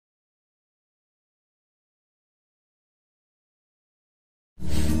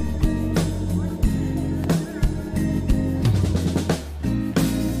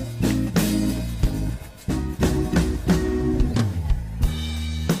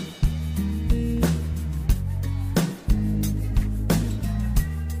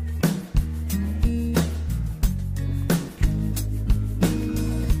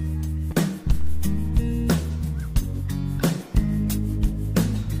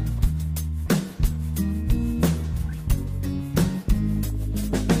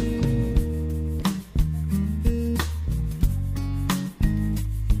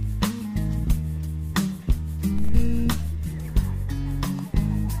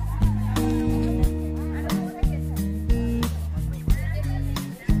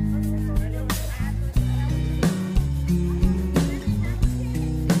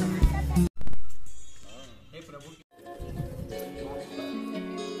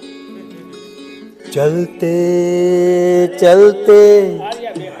चलते चलते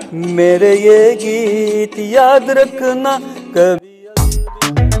मेरे ये गीत याद रखना कभी।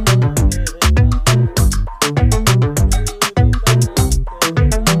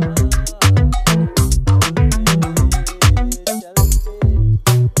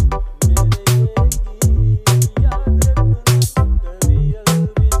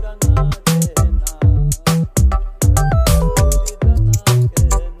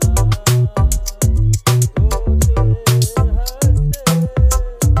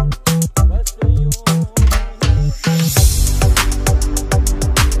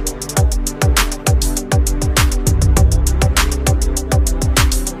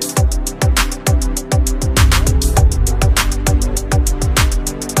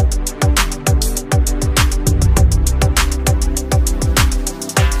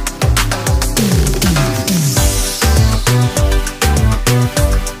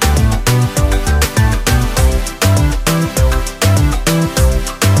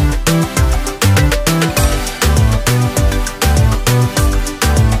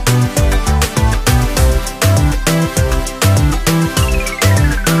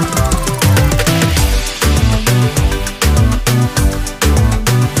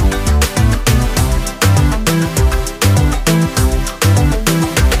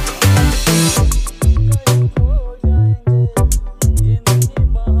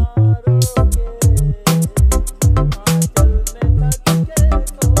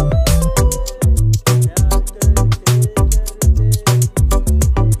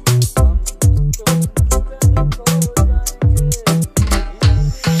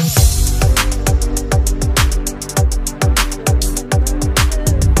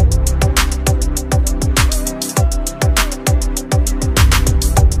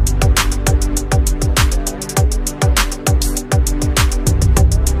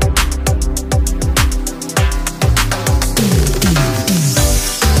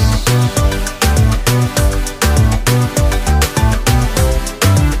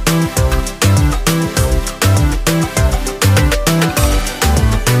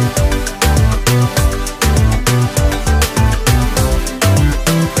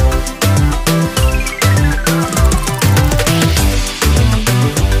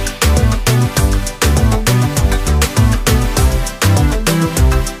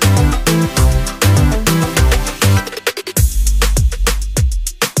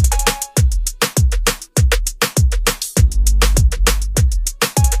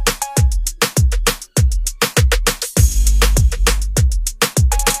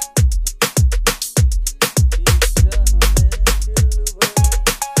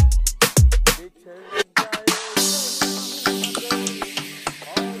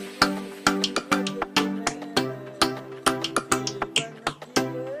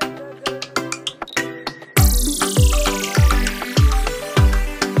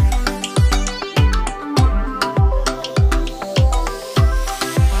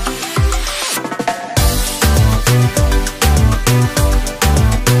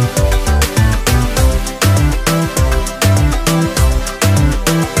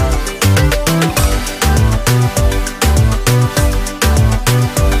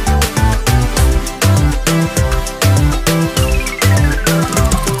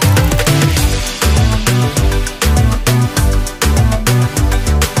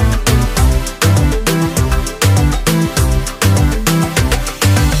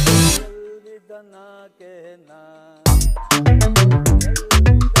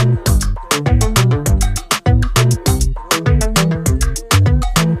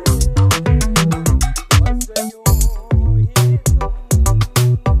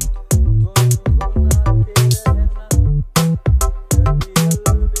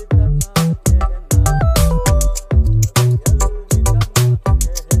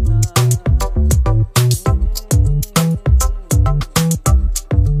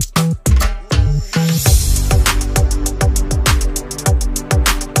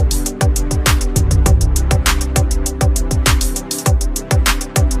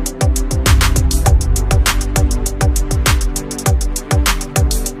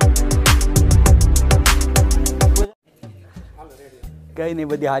 કંઈ નહીં,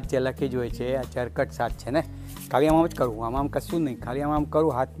 બધી હાથ ચલાકી જ હોય છે. આ ચરકટ સાથ છે ને, ખાલી આમ જ કરું, આમ કશું નહીં, ખાલી આમ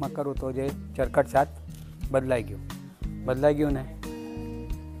કરું, હાથમાં કરું તો જે ચરકટ સાથ બદલાઈ ગયું ને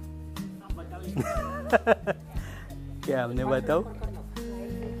કે અમને બતાવું.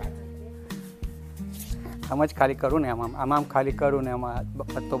 આમ જ ખાલી કરું ને, આમ ખાલી કરું ને આમાં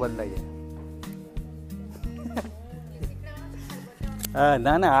પત્તો બદલાઈ જાય. હા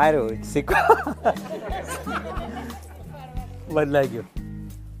ના ના આર્યો શીખો બદલાઈ ગયું,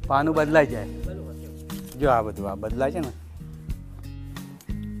 પાનું બદલાઈ જાય. જો આ બધું આ બદલાય છે ને,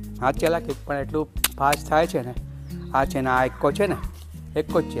 હાથ ચલાકી પણ એટલું ફાસ્ટ થાય છે ને. આ છે ને, આ એકો છે ને,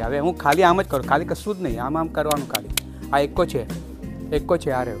 એકો જ છે. હવે હું ખાલી આમ જ કરું, ખાલી કશું જ નહીં, આમ આમ કરવાનું ખાલી. આ એકો છે, એકો છે.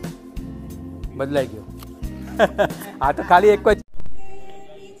 આ રહ્યો, બદલાઈ ગયો. આ તો ખાલી એકો જ.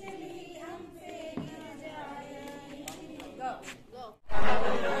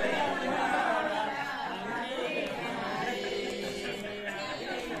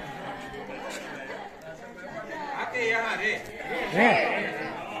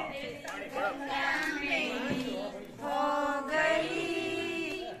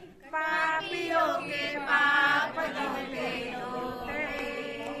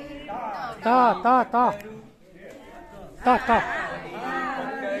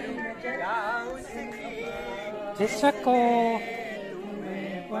 जिसको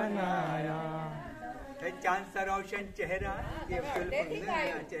बनाया चांद सा रोशन चेहरा, ये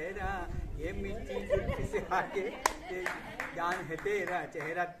चेहरा, ये मिट्टी जुल्फ से आके, ये जान है तेरा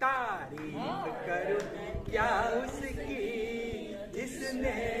चेहरा. तारीफ करूं क्या उसकी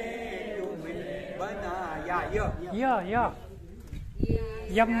जिसने तुम्हें बनाया. या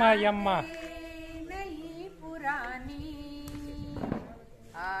यम्मा यम्मा नहीं पुरानी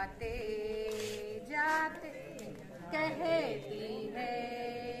आते जाते कहती है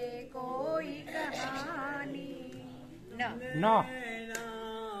कोई कहानी. नो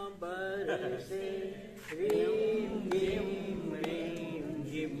बरसे રીમ રીમ રીમ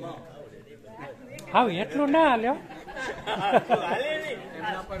જીમ. હા એટલું ના હાલ્યો.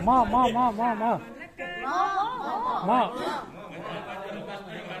 માં માં માં માં માં માં.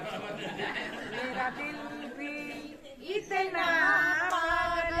 मेरा दिल भी इतना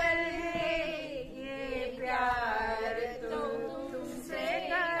पागल है, ये प्यार तो तुमसे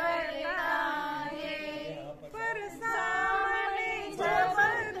करता है, पर सामने जब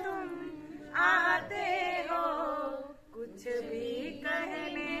तुम आते हो कुछ भी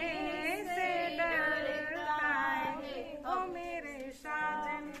कहने से डरता है. ओ मेरे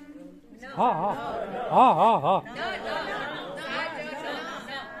साजन. હા હા હા હા હા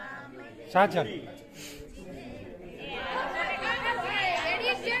સાજન.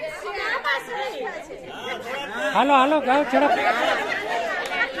 હાલો હાલો ગાઓ ઝડપ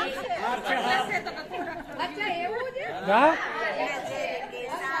ગાઓ.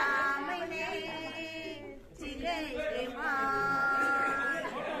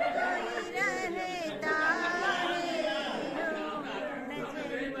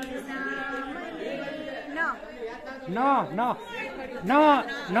 No, no, no,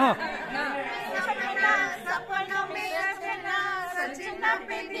 no. सपनों में सजना, सजना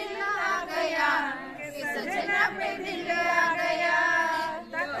पे दिल आ गया, सजना पे दिल आ गया,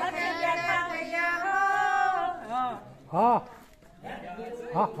 आ गया हो. हाँ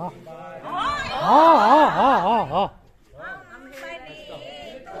हाँ हाँ हाँ हाँ हाँ हाँ हाँ.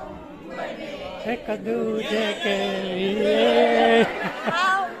 एक दूजे के लिए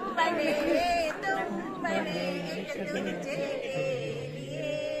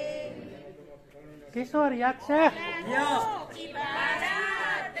किशोर याद से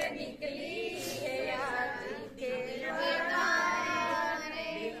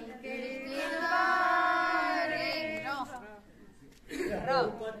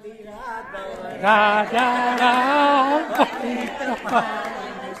राजा राम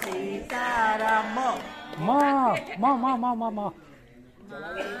सीताराम. माँ माँ माँ माँ माँ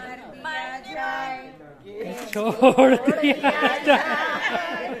छोड़ दिया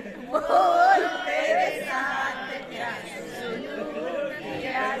जाए. बोल तेरे साथ क्या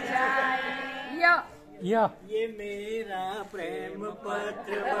किया जाए. या ये मेरा प्रेम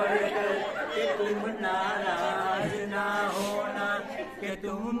पत्र पढ़कर कि तुम नाराज ना होना, कि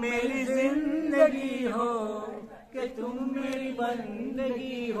तुम मेरी जिंदगी हो, कि तुम मेरी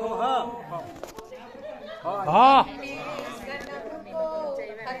बंदगी हो. हाँ को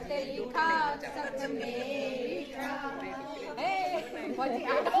खत लिखा सच में लिखा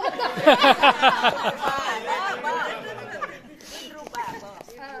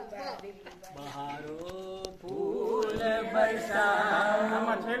बहारो फूल बरसाओ,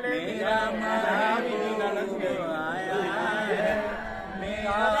 मेरा महबूब आया है,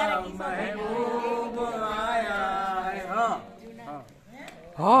 मेरा महबूब आया है.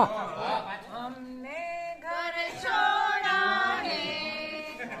 हाँ हमने घर छोड़ा है,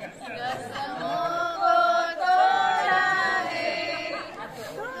 कसमों को तोड़ा है,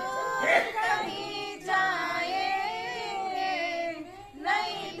 कहीं जाए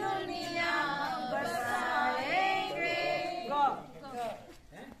नई दुनिया बसाएंगे.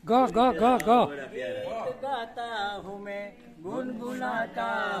 गो गो गो गो. गाता हूँ मैं गुनगुनाता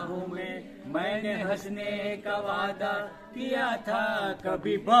हूँ मैंने हंसने का वादा किया था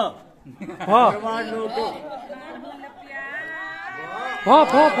कभी भगवानों को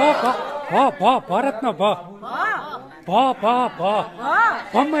ભારત નો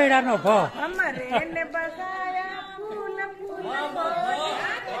ભમેડા નો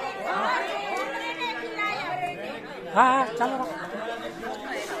હા ચાલો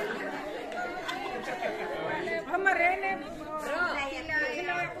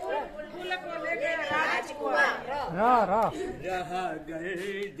रहा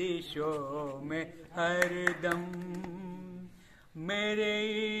गर्दिशों में हरदम मेरे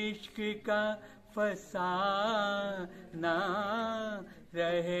इश्क का फसाना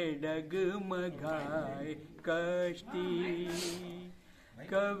रहे डगमगाए कश्ती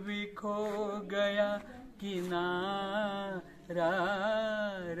कभी खो गया किनारा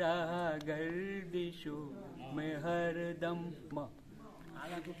रहा गर्दिशों में हरदम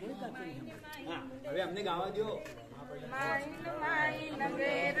હવે અમને ગાવા દો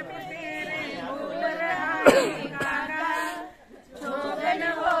जोगन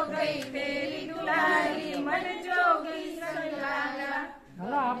हो गई तेरी दुलारी मन जोगी संगारा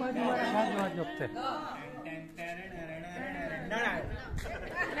આ બાજુ વાળા જોગતે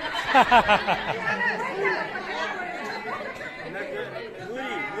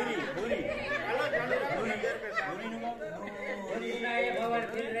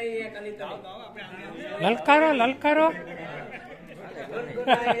લલકારો લલકારો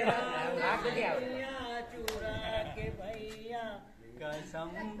कसम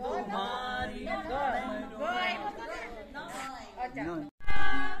तुम्हारी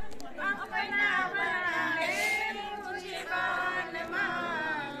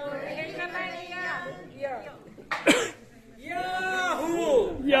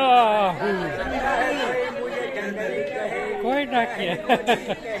कोई ना किया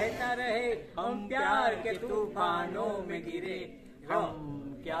कहता रहे हम प्यार के तूफानों में गिरे हम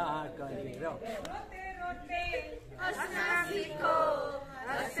क्या करें हंसना सीखो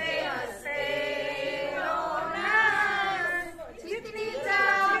हंसे हंसे रोना जितनी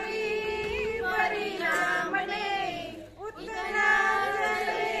चाबी परिणाम ने उतना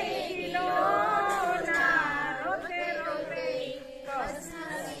खिलौना रोते रोते हंसना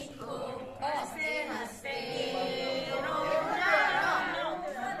सीखो हंसे हंसे रोना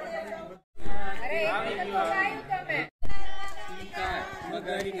अरे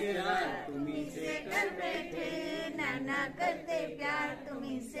मगर गिरा तुम्ही से कर बैठे नाना करते प्यार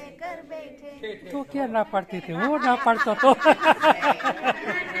तुम्ही से कर बैठे तो क्या ना पढ़ती थी वो ना पढ़ता तो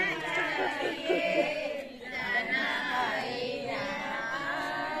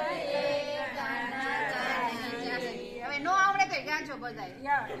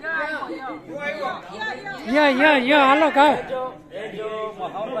या हालो गाओ जो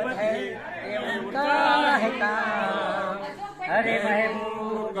मोहब्बत है ये उनका है काम अरे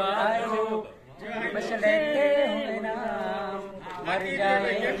महबूब आयो बस लेते हुए नाम मर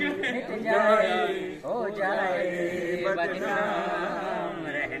जाए मिट जाए हो जाए बदनाम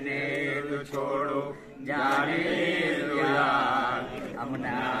रहने तो छोड़ो जाने दो यार हम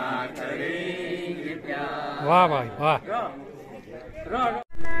ना करेंगे प्यार वाह भाई वाह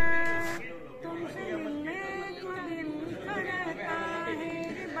तुमसे मिलने को दिल करता है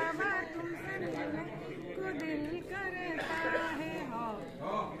बाबा तुमसे मिलने को दिल करता है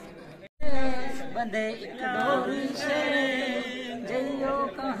बंदे एक डोरी से जइयो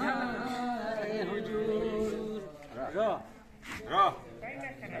कहाँ ए हुजूर रो रो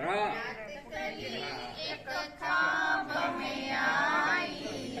रो एक ख्वाब में आई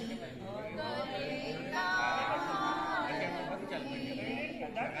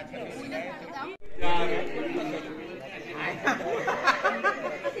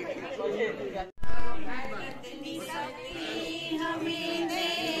हमें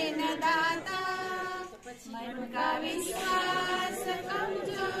देन दाता मन का विश्वास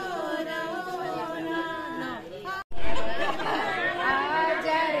कमजोर होना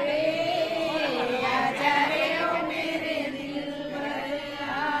आजा रे ओ मेरे दिल भर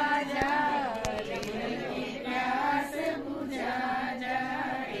आजा दिल की प्यास बुझा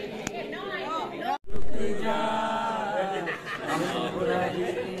जाए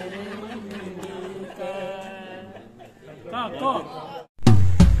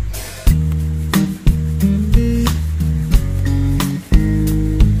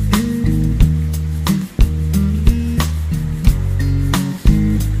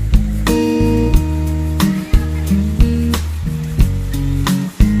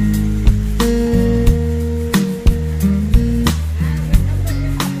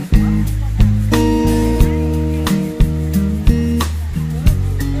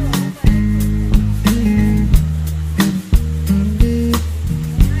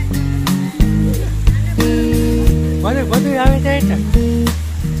જાય છે.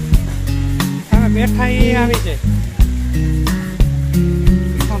 તમે બેઠા એ આવી જાય.